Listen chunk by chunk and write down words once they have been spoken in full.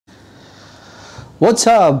What's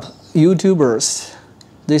up, YouTubers?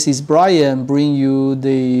 This is Brian bringing you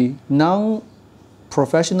the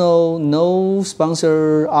non-professional, no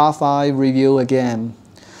sponsor R5 review again.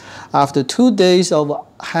 After 2 days of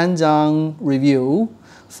hands-on review,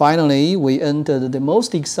 finally we entered the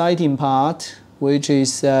most exciting part, which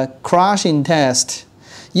is crashing test.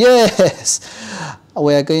 Yes,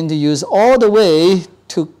 we are going to use all the way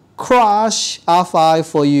to crash R5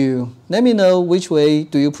 for you. Let me know which way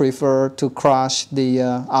do you prefer to crash the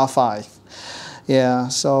R5. Yeah,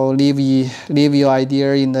 so leave your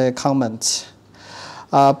idea in the comments.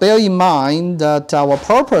 Bear in mind that our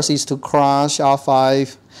purpose is to crash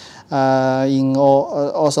R5 in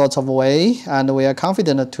all sorts of ways, and we are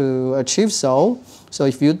confident to achieve so. So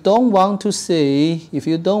if you don't want to see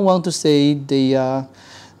the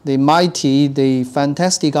mighty, the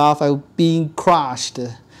fantastic R5 being crashed,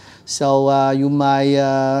 so you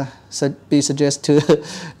might be suggested to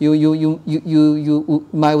you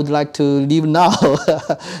might would like to leave now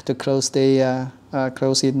to close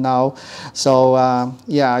it now. So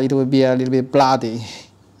yeah, it will be a little bit bloody,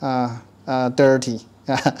 dirty.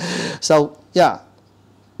 So yeah,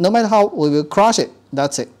 no matter how, we will crush it.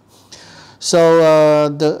 That's it. So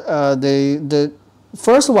the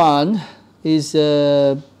first one is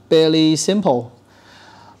fairly simple.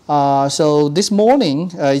 So this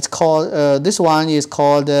morning, it's called this one is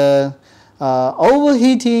called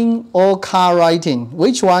overheating or car writing.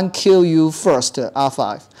 Which one kill you first?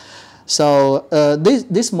 R5. So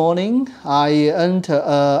this morning I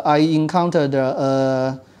encountered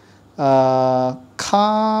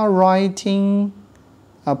car writing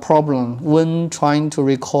problem when trying to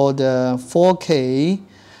record 4K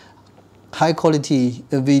high quality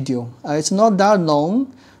video. It's not that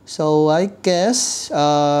long. So I guess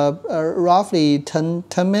roughly 10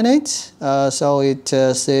 minutes. So it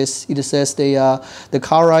says the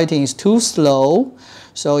car writing is too slow,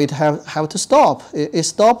 so it have to stop. It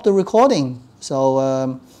stopped the recording.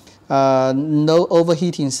 So no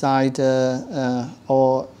overheating side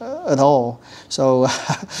or at all. So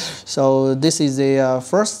so this is the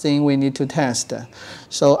first thing we need to test.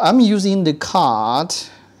 So I'm using the card.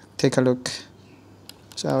 Take a look.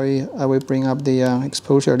 Sorry, I will bring up the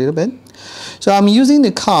exposure a little bit. So I'm using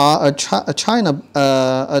the card,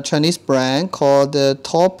 a Chinese brand called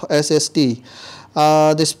Top SSD.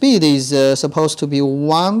 The speed is supposed to be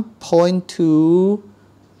 1.2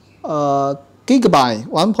 gigabyte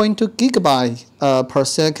per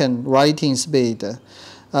second writing speed,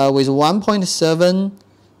 with 1.7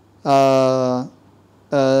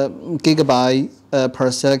 gigabyte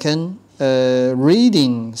per second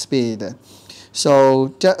reading speed.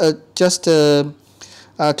 So just to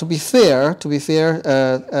be fair,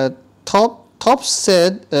 Top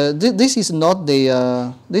said this is not the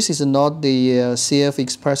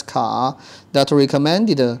CFExpress car that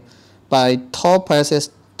recommended by Top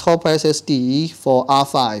SSD for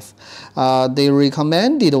R5. The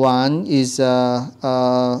recommended one is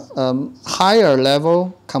higher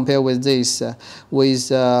level compared with this,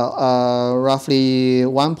 with roughly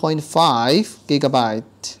 1.5 gigabyte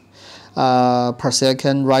per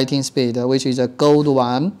second writing speed, which is a gold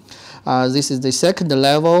one. This is the second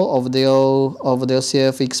level of their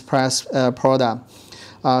CFExpress product.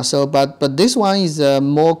 But this one is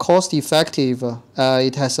more cost effective.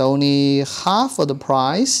 It has only half of the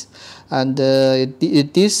price, and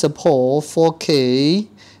it did support 4K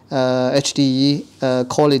HD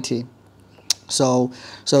quality. So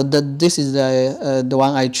this is the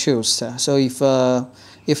one I choose. So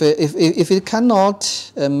if it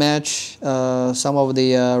cannot match some of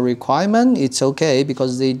the requirement, it's okay,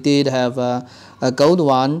 because they did have a gold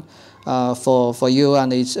one for you,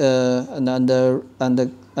 and it's and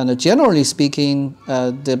generally speaking,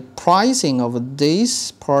 the pricing of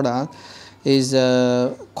this product is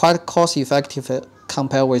quite cost effective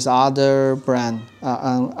compared with other brand.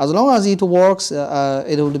 As long as it works,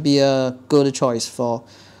 it would be a good choice for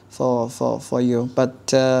you.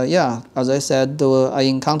 But yeah, as I said, I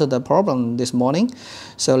encountered a problem this morning.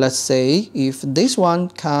 So let's say if this one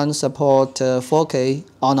can support 4K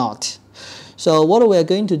or not. So what we are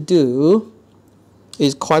going to do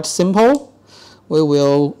is quite simple. We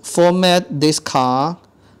will format this card,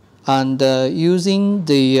 and using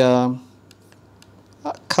the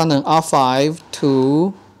Canon R5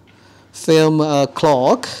 to film a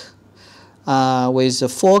clock with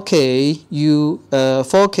 4K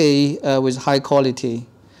with high quality.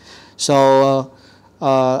 So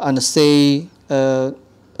and say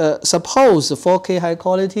suppose 4K high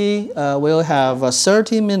quality will have a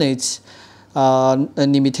 30 minutes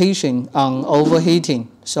limitation on overheating.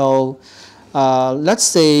 So let's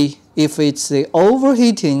say if it's the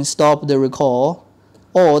overheating stop the record,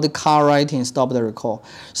 or the car writing stopped the record.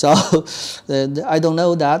 So I don't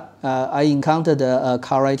know that. I encountered a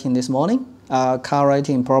car writing this morning, car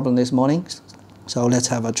writing problem this morning. So let's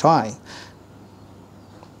have a try.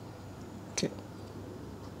 Okay.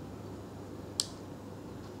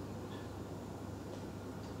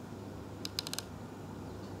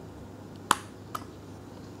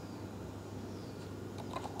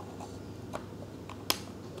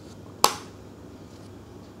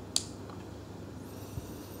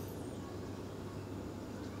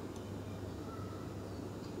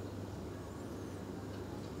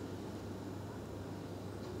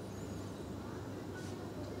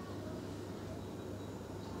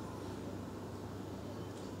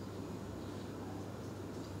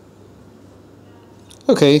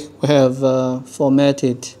 Okay, we have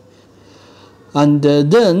formatted, and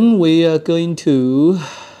then we are going to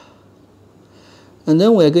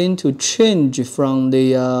change from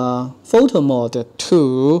the photo mode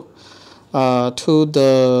to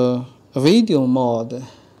the video mode.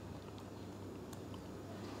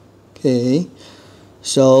 Okay,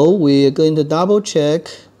 so we are going to double check.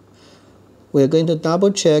 We are going to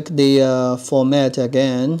double check the format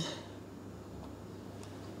again.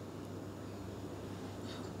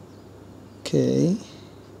 Okay.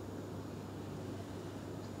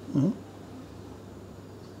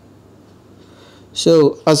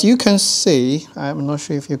 So as you can see, I'm not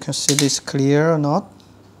sure if you can see this clear or not.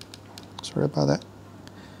 Sorry about that.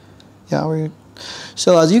 Yeah,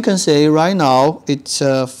 so as you can see right now, it's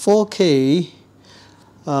 4K.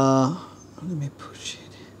 Let me push it.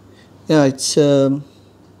 Yeah, it's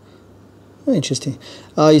interesting.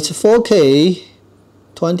 It's 4K,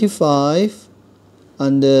 25.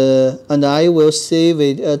 And I will save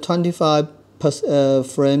it 25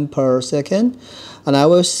 frame per second, and I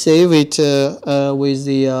will save it with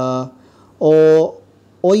the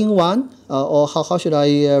all-in-one, or how should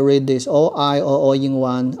I read this?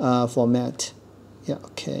 All-in-one format. Yeah,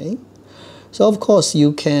 okay. So of course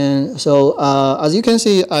you can. So as you can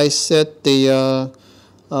see, I set the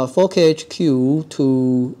 4K HQ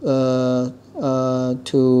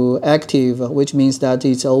to active, which means that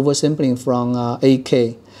it's oversampling from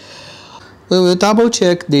 8K. We will double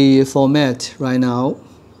check the format right now.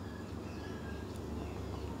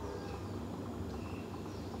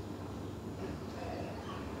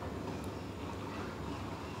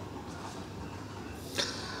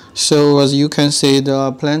 So as you can see, there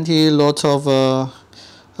are lots of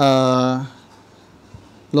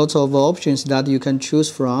options that you can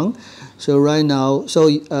choose from. So right now,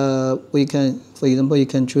 we can, for example, you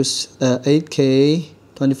can choose 8K,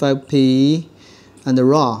 25p, and the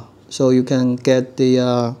RAW. So you can get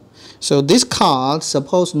the. So this card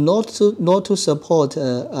supposed not to support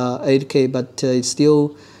 8K, but it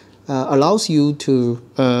still allows you to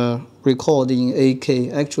record in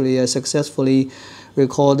 8K. Actually, I successfully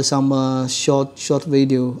record some short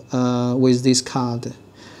video with this card.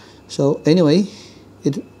 So anyway,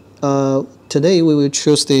 today we will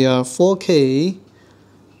choose the 4K,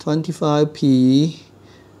 25p,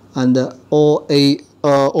 and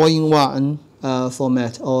all-in-one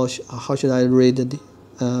format, or how should I read it?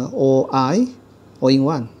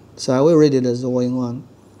 All-in-one. So I will read it as all-in-one.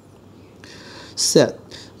 Set.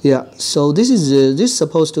 Yeah. So this is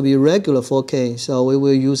supposed to be regular 4K. So we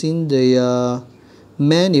will using the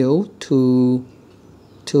menu to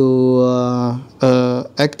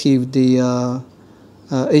active the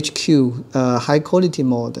HQ high quality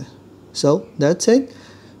mode. So that's it.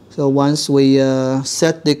 So once we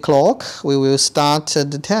set the clock, we will start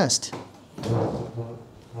the test.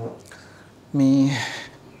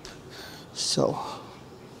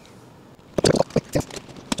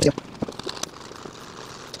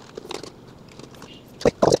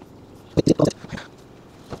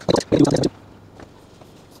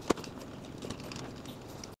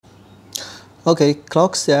 Okay,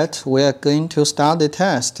 clock set. We are going to start the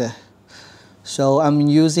test. So I'm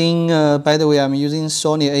using, by the way, I'm using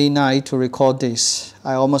Sony A9 to record this.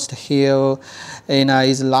 I almost hear A9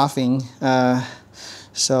 is laughing.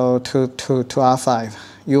 So to R5.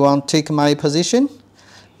 You want to take my position?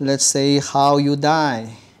 Let's see how you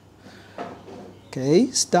die.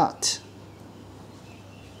 Okay, start.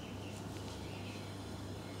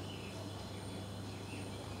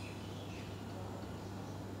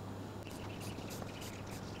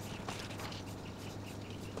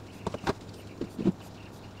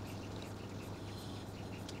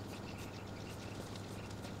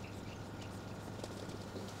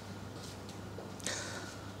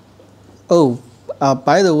 Oh,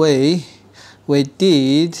 by the way, we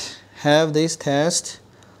did have this test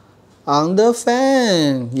on the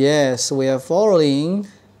fan. Yes, we are following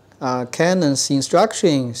Canon's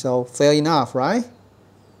instruction, so fair enough, right?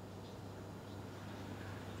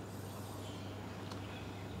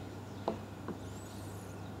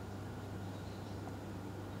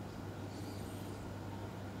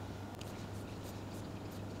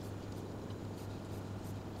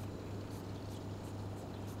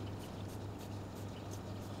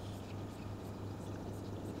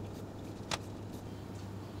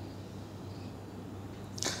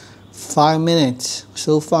 Five minutes.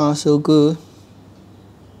 So far, so good.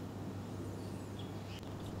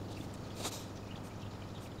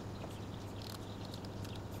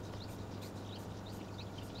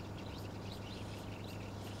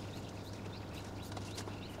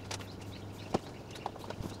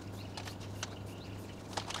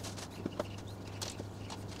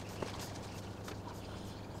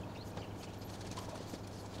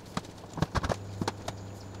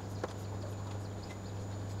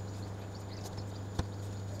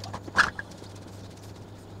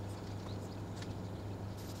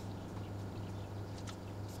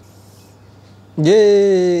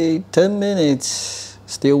 Yay! 10 minutes.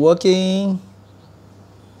 Still working.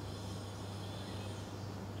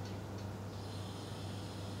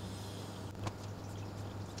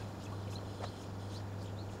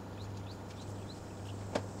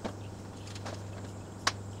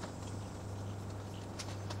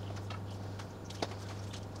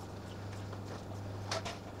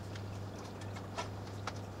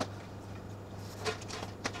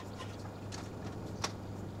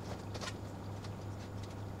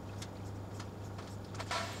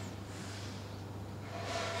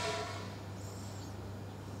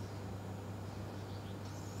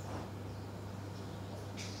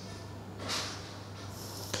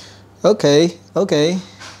 Okay.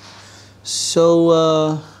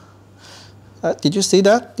 So, did you see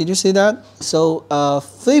that? So,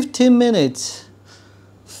 15 minutes.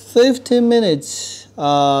 15 minutes.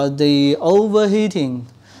 The overheating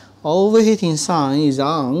sign is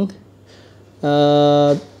on.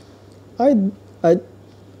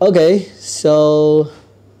 Okay. So,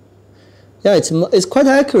 yeah, it's quite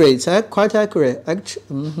accurate. It's quite accurate.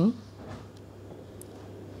 Actually.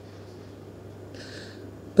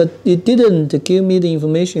 But it didn't give me the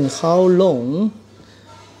information how long.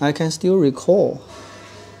 I can still recall.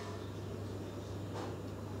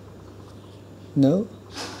 No?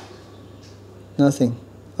 Nothing.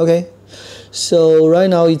 Okay. So right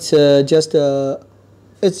now it's just a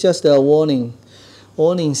warning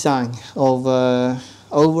sign of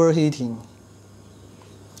overheating.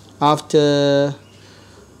 After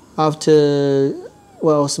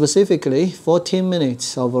well, specifically 14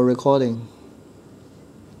 minutes of a recording.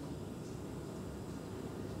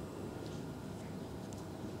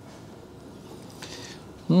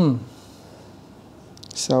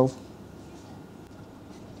 So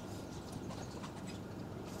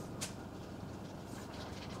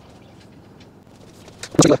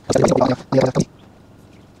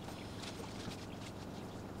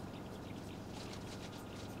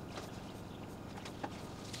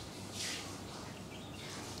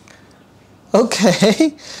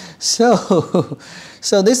okay,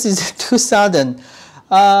 so this is too sudden.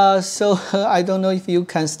 So I don't know if you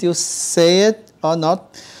can still say it or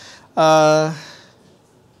not.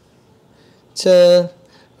 It's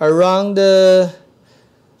around.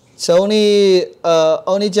 It's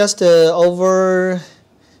only just over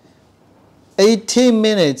 18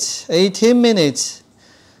 minutes. 18 minutes.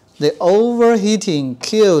 The overheating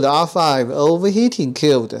killed R5. Overheating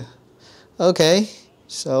killed. Okay,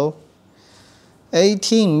 so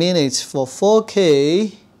 18 minutes for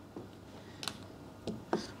 4K.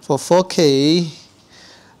 For 4K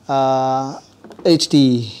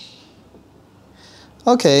HD.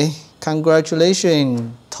 Okay,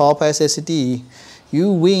 congratulations, top SSD.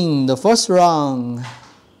 You win the first round.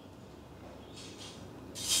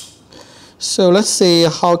 So let's see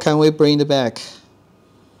how can we bring it back.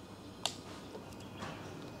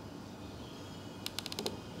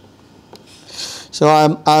 So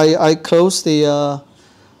I close the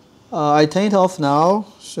I turn it off now.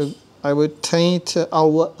 So I will turn it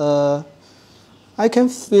our I can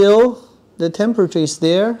feel the temperature is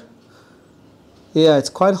there. Yeah, it's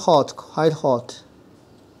quite hot, quite hot.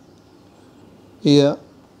 Yeah.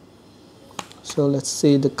 So let's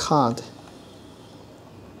see the card.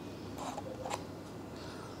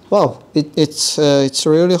 Wow, it's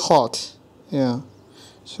really hot. Yeah.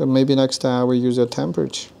 So maybe next time I will use a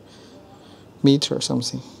temperature meter or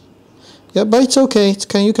something. Yeah, but it's okay.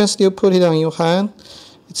 You can still put it on your hand.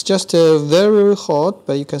 It's just very, very hot,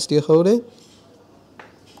 but you can still hold it.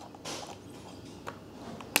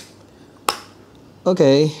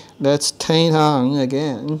 Okay, let's turn it on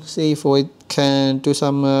again. See if we can do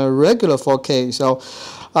some regular 4K. So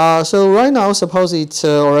right now, suppose it's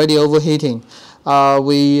already overheating.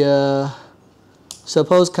 We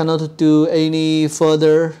suppose cannot do any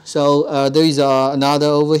further. So there is another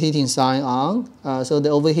overheating sign on. So the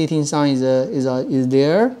overheating sign is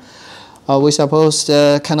there. We suppose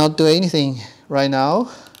cannot do anything right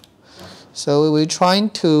now. So we're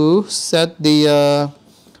trying to set the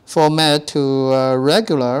format to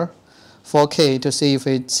regular 4K to see if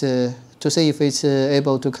it's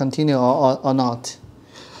able to continue or not.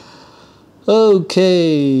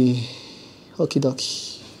 Okay, okie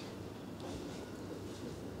dokie.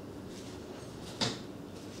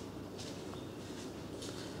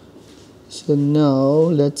 So now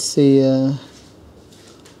let's see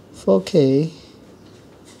 4K.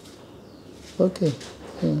 Okay,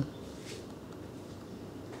 yeah.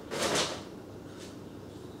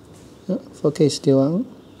 4K still on.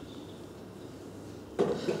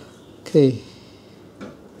 Okay.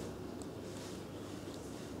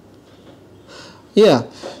 Yeah.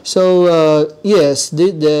 So yes,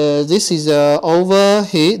 this is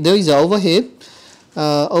overheat. There is overheating.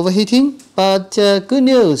 But good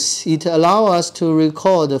news, it allows us to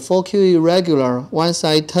record 4Q irregular. Once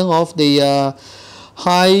I turn off the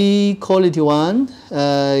high quality one,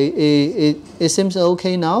 it seems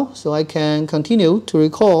okay now, so I can continue to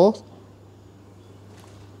record.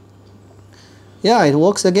 Yeah, it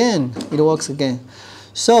works again. It works again.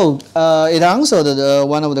 So it answered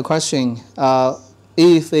one of the questions.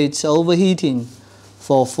 If it's overheating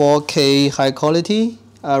for 4K high quality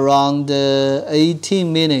around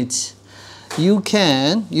 18 minutes, you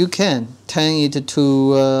can turn it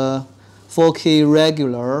to 4K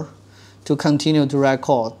regular to continue to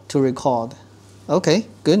record. Okay,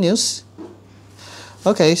 good news.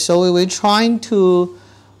 Okay, so we were trying to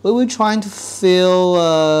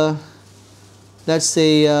fill let's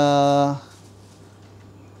say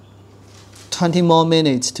 20 more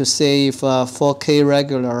minutes to see if 4K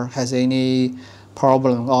regular has any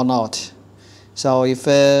problem or not. So if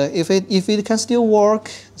it can still work,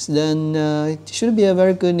 then it should be a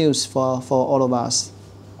very good news for all of us.